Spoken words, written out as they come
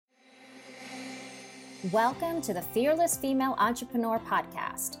Welcome to the Fearless Female Entrepreneur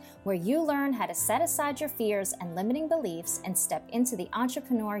Podcast, where you learn how to set aside your fears and limiting beliefs and step into the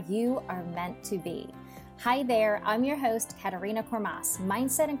entrepreneur you are meant to be. Hi there, I'm your host, Katerina Kormas,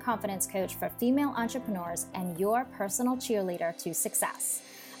 mindset and confidence coach for female entrepreneurs and your personal cheerleader to success.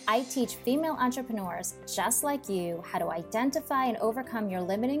 I teach female entrepreneurs just like you how to identify and overcome your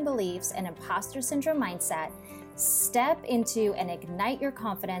limiting beliefs and imposter syndrome mindset, step into and ignite your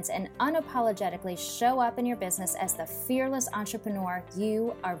confidence, and unapologetically show up in your business as the fearless entrepreneur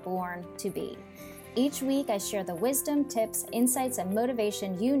you are born to be. Each week, I share the wisdom, tips, insights, and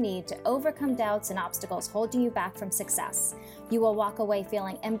motivation you need to overcome doubts and obstacles holding you back from success. You will walk away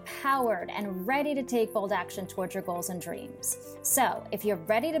feeling empowered and ready to take bold action towards your goals and dreams. So, if you're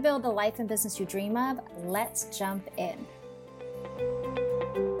ready to build the life and business you dream of, let's jump in.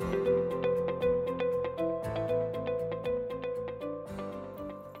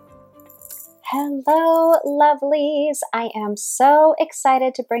 Hello, lovelies. I am so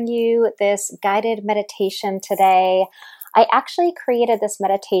excited to bring you this guided meditation today. I actually created this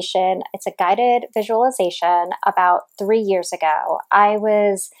meditation. It's a guided visualization about 3 years ago. I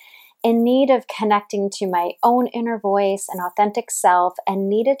was in need of connecting to my own inner voice and authentic self and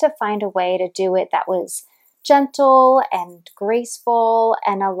needed to find a way to do it that was gentle and graceful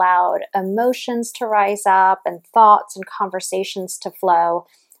and allowed emotions to rise up and thoughts and conversations to flow.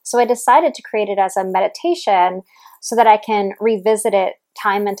 So I decided to create it as a meditation so that I can revisit it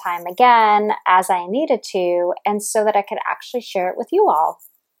time and time again as I needed to, and so that I could actually share it with you all.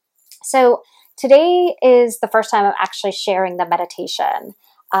 So today is the first time I'm actually sharing the meditation.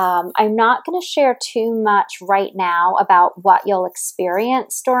 I'm not going to share too much right now about what you'll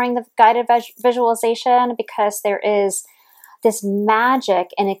experience during the guided visualization, because there is this magic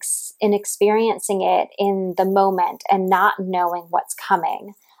in experiencing it in the moment and not knowing what's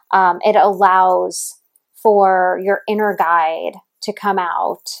coming. It allows for your inner guide to come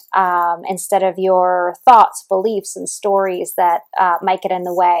out instead of your thoughts, beliefs, and stories that might get in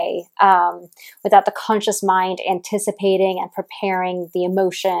the way without the conscious mind anticipating and preparing the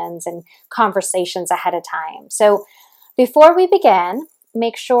emotions and conversations ahead of time. So before we begin,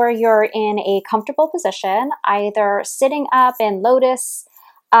 make sure you're in a comfortable position, either sitting up in lotus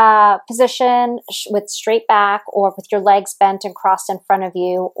position with straight back, or with your legs bent and crossed in front of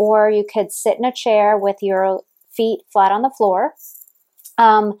you, or you could sit in a chair with your feet flat on the floor,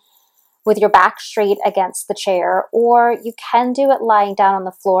 with your back straight against the chair, or you can do it lying down on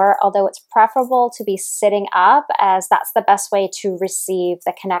the floor, although it's preferable to be sitting up, as that's the best way to receive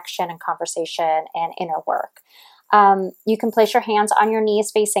the connection and conversation and inner work. You can place your hands on your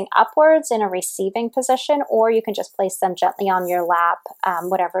knees facing upwards in a receiving position, or you can just place them gently on your lap,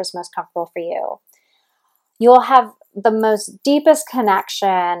 whatever is most comfortable for you. You'll have the most deepest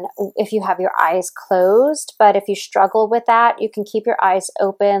connection if you have your eyes closed, but if you struggle with that, you can keep your eyes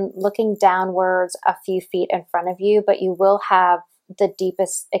open, looking downwards a few feet in front of you, but you will have the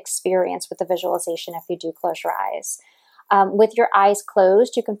deepest experience with the visualization if you do close your eyes. With your eyes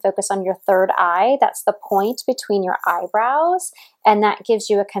closed, you can focus on your third eye. That's the point between your eyebrows, and that gives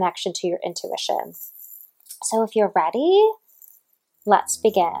you a connection to your intuition. So if you're ready, let's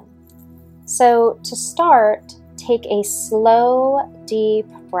begin. So to start, take a slow, deep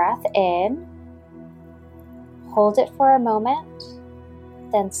breath in. Hold it for a moment,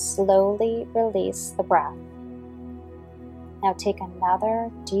 then slowly release the breath. Now take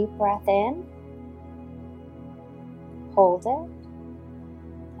another deep breath in. Hold it,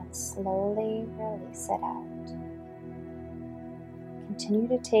 and slowly release it out. Continue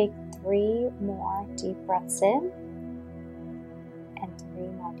to take 3 more deep breaths in and 3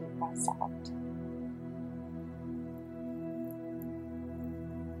 more deep breaths out.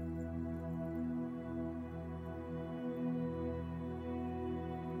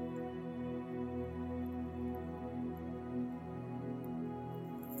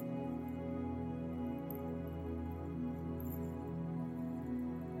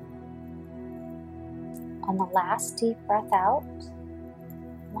 On the last deep breath out,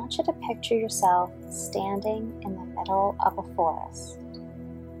 I want you to picture yourself standing in the middle of a forest.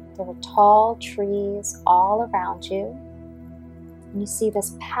 There are tall trees all around you, and you see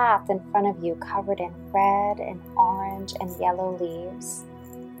this path in front of you covered in red and orange and yellow leaves.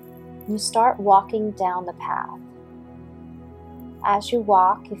 And you start walking down the path. As you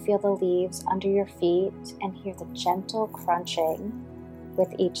walk, you feel the leaves under your feet and hear the gentle crunching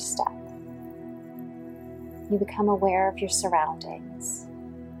with each step. You become aware of your surroundings.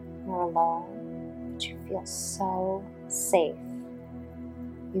 You're alone, but you feel so safe.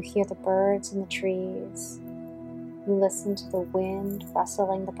 You hear the birds in the trees. You listen to the wind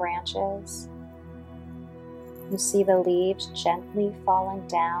rustling the branches. You see the leaves gently falling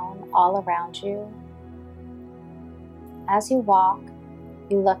down all around you. As you walk,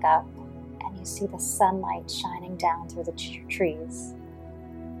 you look up and you see the sunlight shining down through the trees.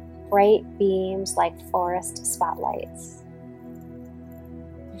 Bright beams like forest spotlights.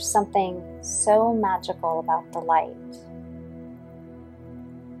 There's something so magical about the light.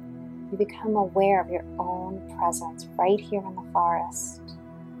 You become aware of your own presence right here in the forest,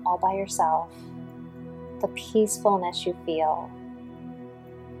 all by yourself. The peacefulness you feel,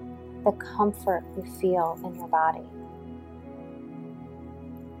 the comfort you feel in your body.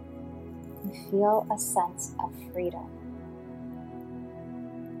 You feel a sense of freedom.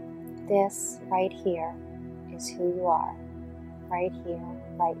 This right here is who you are, right here,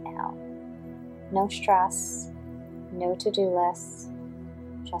 right now. No stress, no to-do lists,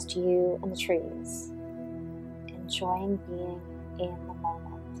 just you and the trees, enjoying being in the moment.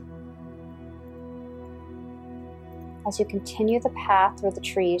 As you continue the path through the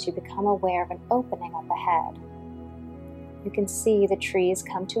trees, you become aware of an opening up ahead. You can see the trees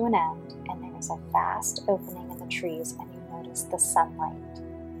come to an end, and there is a vast opening in the trees, and you notice the sunlight.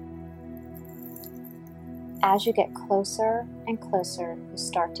 As you get closer and closer, you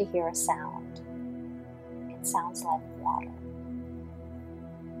start to hear a sound. It sounds like water.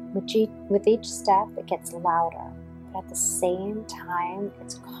 With each step, it gets louder, but at the same time,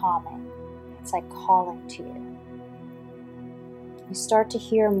 it's calming. It's like calling to you. You start to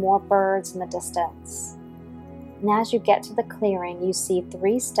hear more birds in the distance. And as you get to the clearing, you see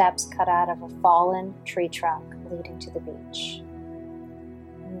 3 steps cut out of a fallen tree trunk leading to the beach.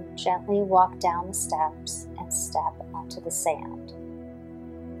 You gently walk down the steps and step onto the sand.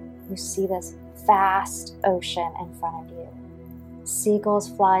 You see this vast ocean in front of you. Seagulls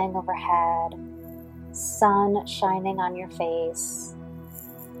flying overhead, sun shining on your face,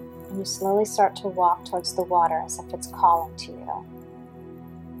 and you slowly start to walk towards the water as if it's calling to you.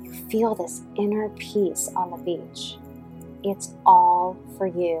 You feel this inner peace on the beach. It's all for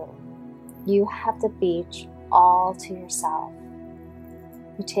you. You have the beach all to yourself.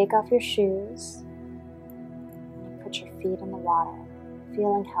 You take off your shoes, and you put your feet in the water,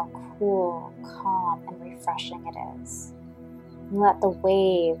 feeling how cool, calm, and refreshing it is. You let the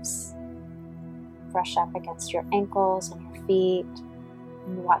waves brush up against your ankles and your feet,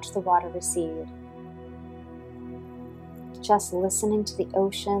 and you watch the water recede. Just listening to the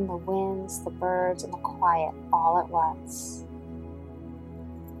ocean, the winds, the birds, and the quiet all at once.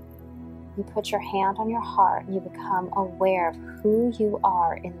 You put your hand on your heart and you become aware of who you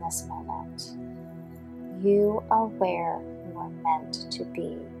are in this moment. You are where you are meant to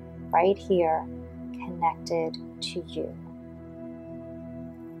be, right here, connected to you.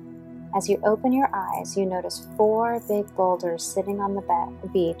 As you open your eyes, you notice 4 big boulders sitting on the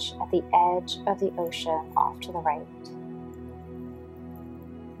beach at the edge of the ocean off to the right.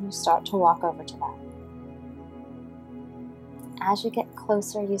 You start to walk over to them. As you get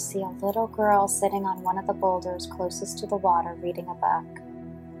closer, you see a little girl sitting on one of the boulders closest to the water reading a book.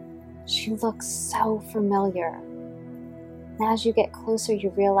 She looks so familiar. And as you get closer,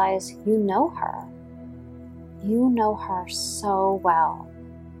 you realize you know her. You know her so well.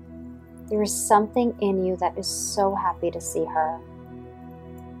 There is something in you that is so happy to see her.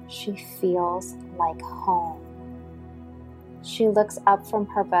 She feels like home. She looks up from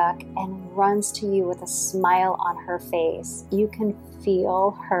her book and runs to you with a smile on her face. You can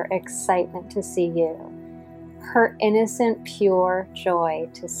feel her excitement to see you, her innocent, pure joy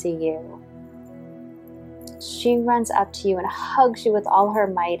to see you. She runs up to you and hugs you with all her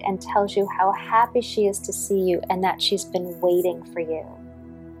might and tells you how happy she is to see you and that she's been waiting for you.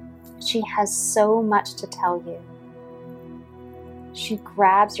 She has so much to tell you. She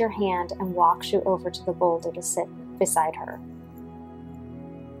grabs your hand and walks you over to the boulder to sit beside her.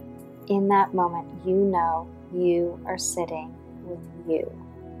 In that moment, you know you are sitting with you.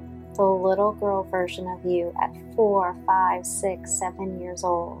 The little girl version of you at 4, 5, 6, 7 years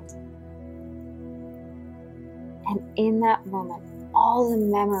old. And in that moment, all the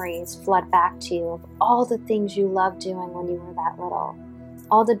memories flood back to you of all the things you loved doing when you were that little,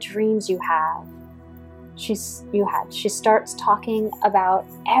 all the dreams you have. She starts talking about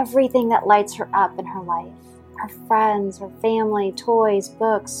everything that lights her up in her life. Her friends, her family, toys,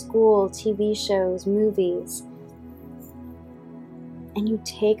 books, school, TV shows, movies. And you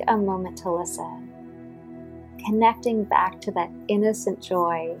take a moment to listen, connecting back to that innocent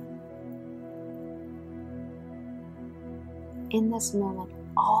joy. In this moment,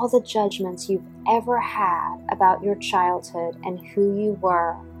 all the judgments you've ever had about your childhood and who you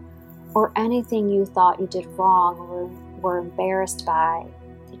were, or anything you thought you did wrong or were embarrassed by,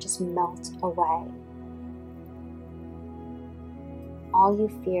 they just melt away. all you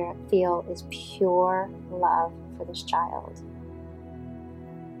feel is pure love for this child.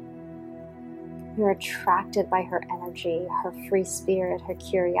 You're attracted by her energy, her free spirit, her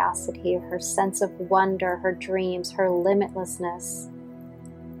curiosity, her sense of wonder, her dreams, her limitlessness.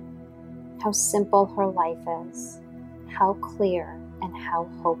 How simple her life is, how clear and how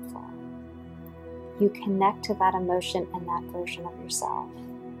hopeful. You connect to that emotion and that version of yourself.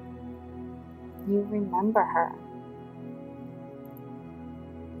 You remember her.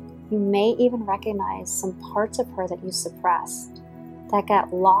 You may even recognize some parts of her that you suppressed, that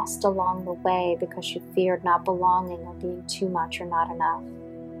got lost along the way because you feared not belonging or being too much or not enough.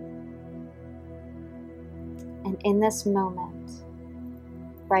 And in this moment,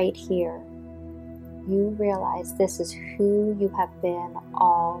 right here, you realize this is who you have been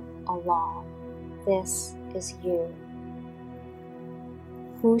all along. This is you.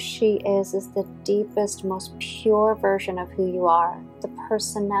 Who she is the deepest, most pure version of who you are. The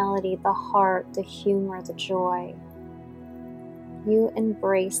personality, the heart, the humor, the joy. You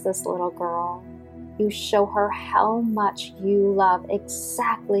embrace this little girl. You show her how much you love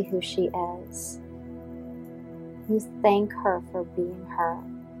exactly who she is. You thank her for being her.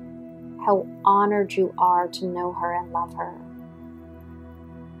 How honored you are to know her and love her.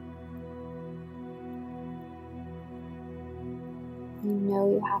 You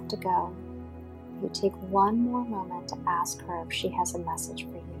know you have to go. You take one more moment to ask her if she has a message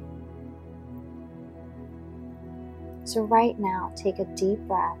for you. So right now, take a deep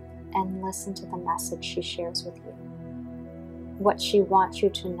breath and listen to the message she shares with you. What she wants you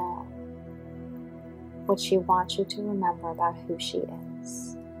to know. What she wants you to remember about who she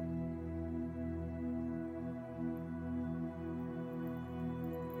is.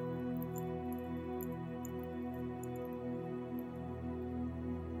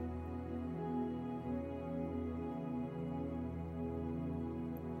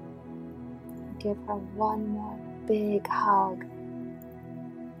 Give her one more big hug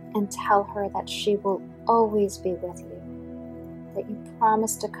and tell her that she will always be with you, that you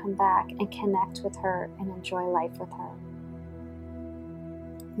promise to come back and connect with her and enjoy life with her.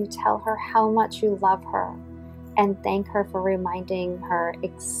 You tell her how much you love her and thank her for reminding her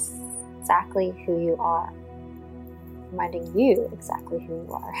exactly who you are. Reminding you exactly who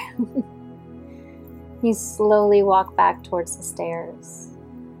you are. You slowly walk back towards the stairs.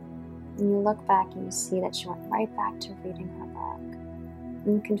 And you look back and you see that she went right back to reading her book.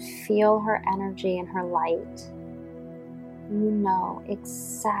 And you can feel her energy and her light. You know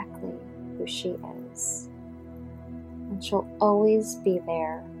exactly who she is. And she'll always be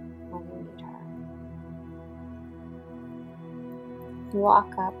there when you need her. You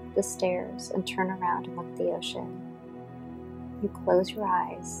walk up the stairs and turn around and look at the ocean. You close your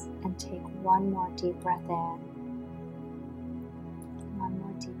eyes and take one more deep breath in. One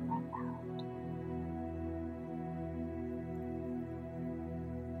more deep breath out.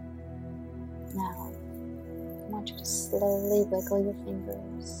 Now, I want you to slowly wiggle your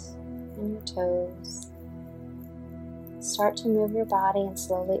fingers and your toes. Start to move your body and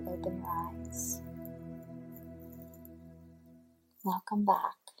slowly open your eyes. Welcome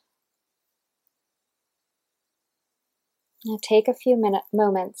back. Now take a few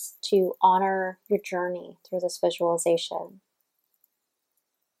moments to honor your journey through this visualization.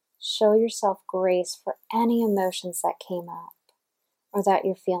 Show yourself grace for any emotions that came up or that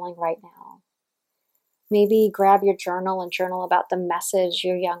you're feeling right now. Maybe grab your journal and journal about the message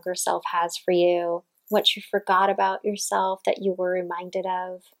your younger self has for you, what you forgot about yourself that you were reminded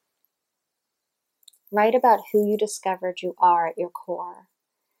of. Write about who you discovered you are at your core.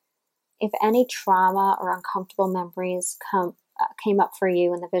 If any trauma or uncomfortable memories came up for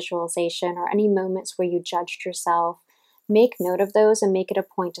you in the visualization, or any moments where you judged yourself, make note of those and make it a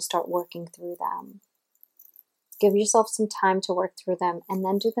point to start working through them. Give yourself some time to work through them and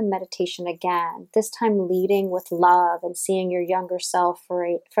then do the meditation again, this time leading with love and seeing your younger self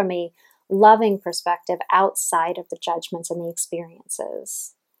from a loving perspective outside of the judgments and the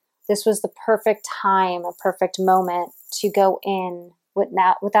experiences. This was the perfect time, a perfect moment to go in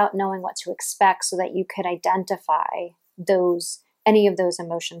without knowing what to expect so that you could identify any of those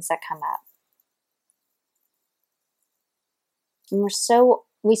emotions that come up. And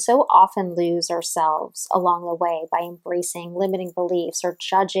we so often lose ourselves along the way by embracing limiting beliefs or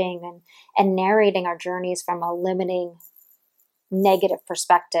judging and narrating our journeys from a limiting negative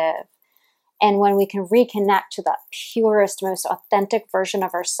perspective. And when we can reconnect to the purest, most authentic version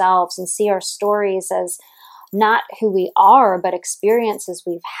of ourselves and see our stories as not who we are, but experiences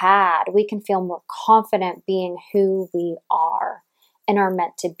we've had, we can feel more confident being who we are and are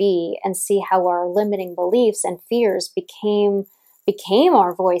meant to be, and see how our limiting beliefs and fears became became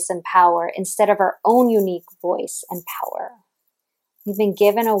our voice and power instead of our own unique voice and power. We've been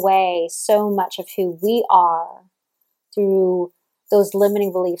given away so much of who we are through those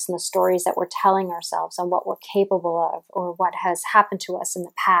limiting beliefs and the stories that we're telling ourselves on what we're capable of or what has happened to us in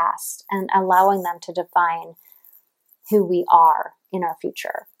the past, and allowing them to define who we are in our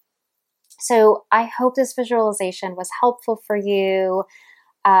future. So I hope this visualization was helpful for you.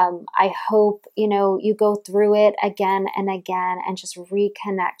 I hope, you go through it again and again and just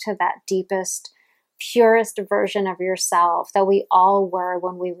reconnect to that deepest, purest version of yourself that we all were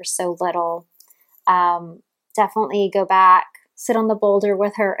when we were so little. Definitely go back, sit on the boulder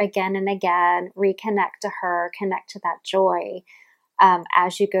with her again and again, reconnect to her, connect to that joy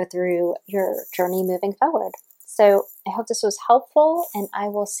as you go through your journey moving forward. So I hope this was helpful, and I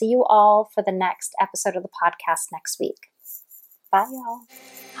will see you all for the next episode of the podcast next week. Bye, y'all.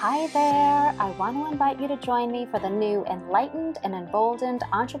 Hi there. I want to invite you to join me for the new Enlightened and Emboldened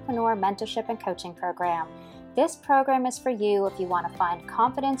Entrepreneur Mentorship and Coaching Program. This program is for you if you want to find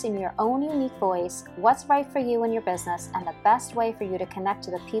confidence in your own unique voice, what's right for you in your business, and the best way for you to connect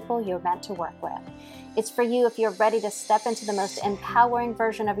to the people you're meant to work with. It's for you if you're ready to step into the most empowering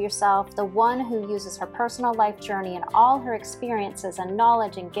version of yourself, the one who uses her personal life journey and all her experiences and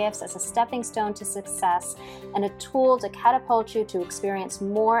knowledge and gifts as a stepping stone to success and a tool to catapult you to experience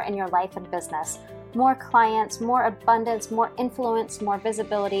more in your life and business. More clients, more abundance, more influence, more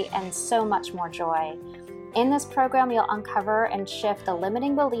visibility, and so much more joy. In this program, you'll uncover and shift the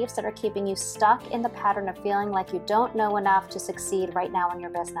limiting beliefs that are keeping you stuck in the pattern of feeling like you don't know enough to succeed right now in your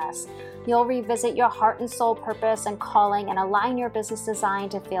business. You'll revisit your heart and soul purpose and calling and align your business design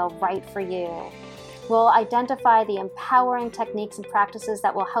to feel right for you. We'll identify the empowering techniques and practices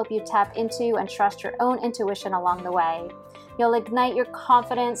that will help you tap into and trust your own intuition along the way. You'll ignite your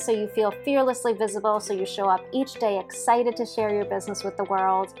confidence so you feel fearlessly visible, so you show up each day excited to share your business with the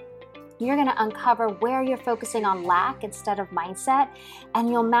world. You're going to uncover where you're focusing on lack instead of mindset, and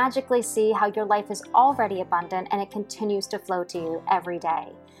you'll magically see how your life is already abundant and it continues to flow to you every day.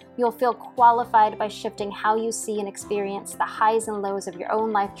 You'll feel qualified by shifting how you see and experience the highs and lows of your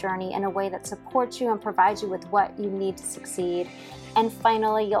own life journey in a way that supports you and provides you with what you need to succeed. And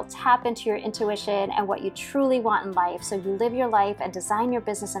finally, you'll tap into your intuition and what you truly want in life, so you live your life and design your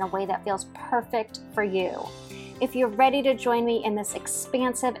business in a way that feels perfect for you. If you're ready to join me in this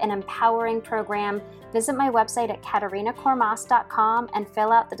expansive and empowering program, visit my website at katarinakormas.com and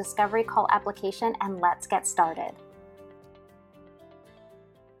fill out the discovery call application, and let's get started.